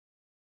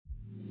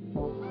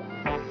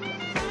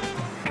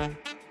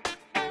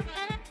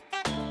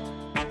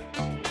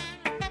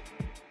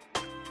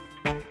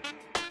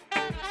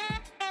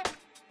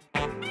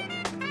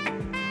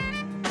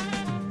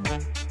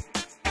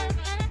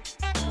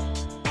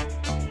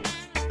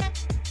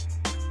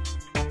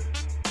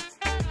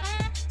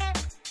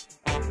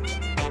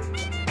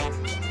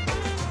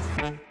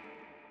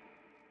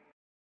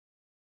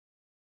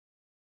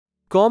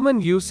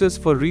Common uses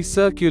for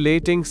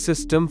recirculating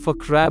system for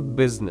crab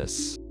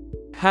business.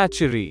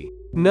 Hatchery,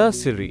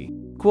 nursery,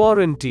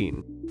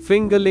 quarantine,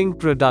 fingerling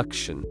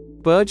production,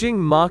 purging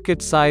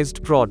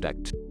market-sized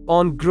product.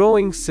 On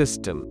growing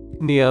system,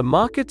 near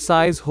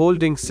market-size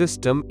holding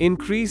system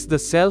increase the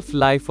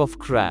shelf-life of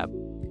crab.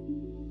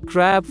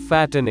 Crab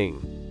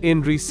fattening.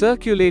 In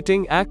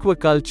recirculating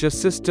aquaculture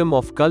system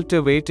of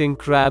cultivating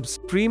crabs,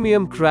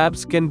 premium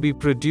crabs can be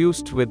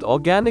produced with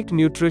organic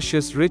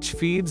nutritious rich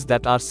feeds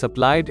that are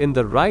supplied in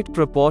the right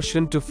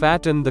proportion to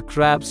fatten the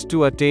crabs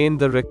to attain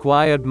the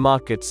required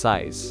market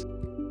size.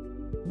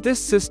 This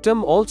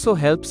system also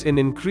helps in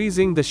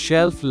increasing the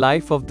shelf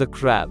life of the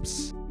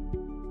crabs.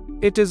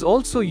 It is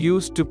also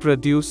used to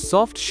produce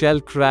soft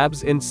shell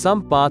crabs in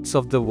some parts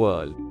of the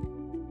world.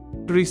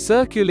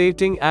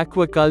 Recirculating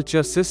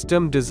aquaculture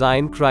system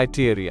design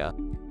criteria.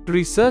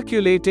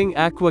 Recirculating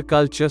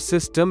aquaculture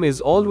system is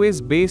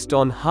always based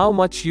on how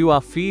much you are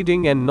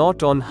feeding and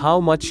not on how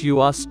much you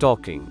are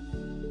stocking.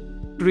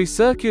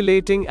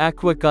 Recirculating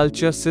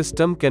aquaculture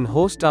system can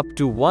host up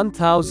to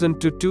 1,000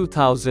 to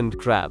 2,000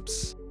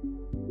 crabs.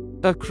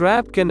 A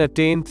crab can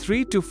attain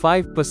 3 to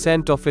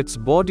 5% of its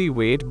body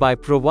weight by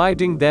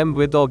providing them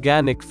with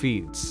organic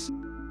feeds.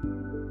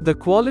 The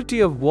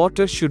quality of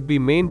water should be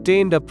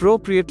maintained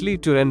appropriately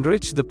to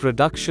enrich the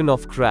production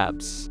of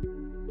crabs.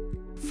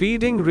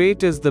 Feeding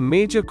rate is the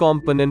major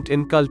component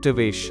in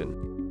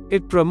cultivation.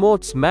 It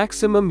promotes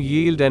maximum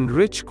yield and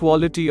rich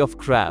quality of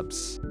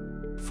crabs.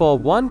 For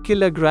 1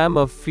 kilogram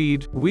of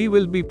feed, we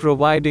will be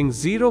providing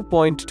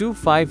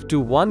 0.25 to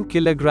 1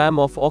 kilogram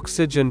of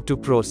oxygen to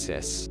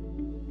process.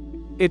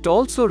 It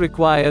also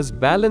requires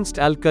balanced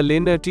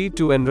alkalinity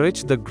to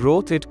enrich the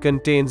growth. It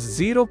contains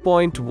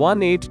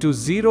 0.18 to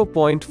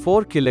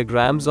 0.4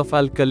 kilograms of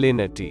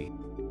alkalinity.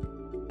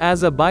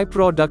 As a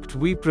byproduct,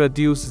 we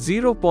produce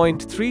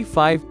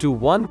 0.35 to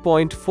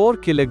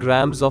 1.4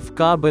 kilograms of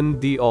carbon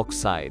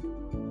dioxide.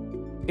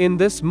 In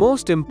this,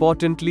 most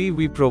importantly,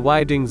 we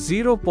providing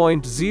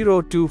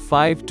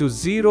 0.025 to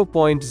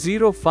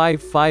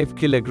 0.055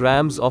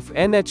 kilograms of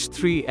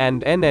NH3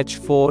 and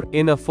NH4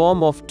 in a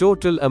form of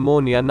total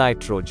ammonia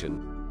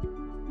nitrogen.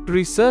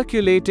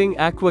 Recirculating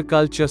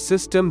aquaculture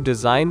system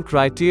design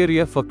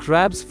criteria for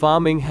crabs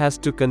farming has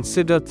to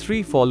consider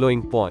three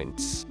following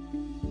points.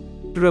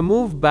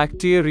 Remove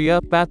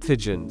bacteria,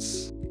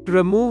 pathogens.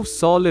 Remove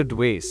solid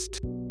waste.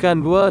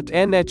 Convert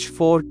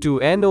NH4 to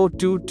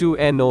NO2 to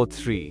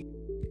NO3.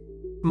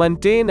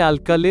 Maintain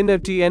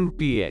alkalinity and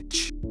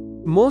pH.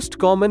 Most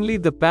commonly,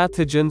 the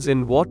pathogens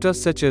in water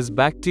such as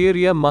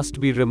bacteria must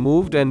be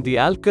removed and the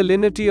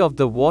alkalinity of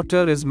the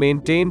water is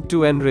maintained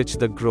to enrich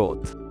the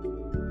growth.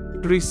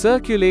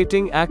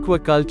 Recirculating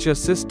aquaculture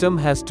system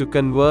has to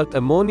convert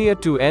ammonia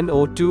to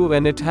NO2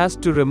 and it has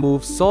to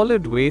remove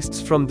solid wastes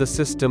from the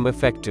system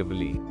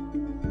effectively.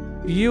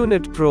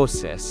 Unit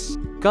process.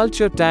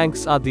 Culture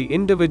tanks are the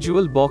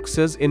individual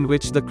boxes in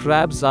which the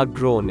crabs are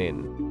grown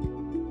in.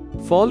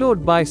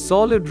 Followed by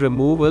solid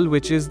removal,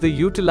 which is the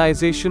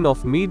utilization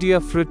of media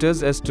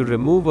fritters as to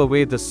remove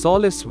away the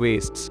solid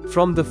wastes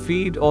from the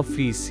feed or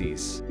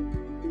feces.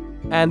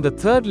 And the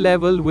third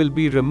level will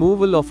be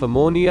removal of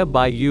ammonia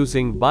by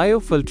using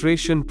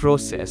biofiltration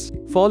process,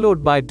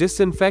 followed by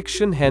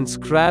disinfection. Hence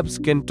crabs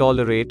can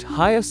tolerate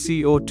higher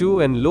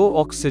CO2 and low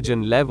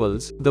oxygen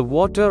levels. The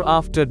water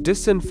after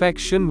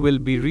disinfection will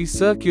be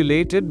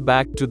recirculated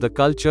back to the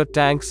culture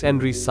tanks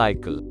and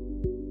recycle.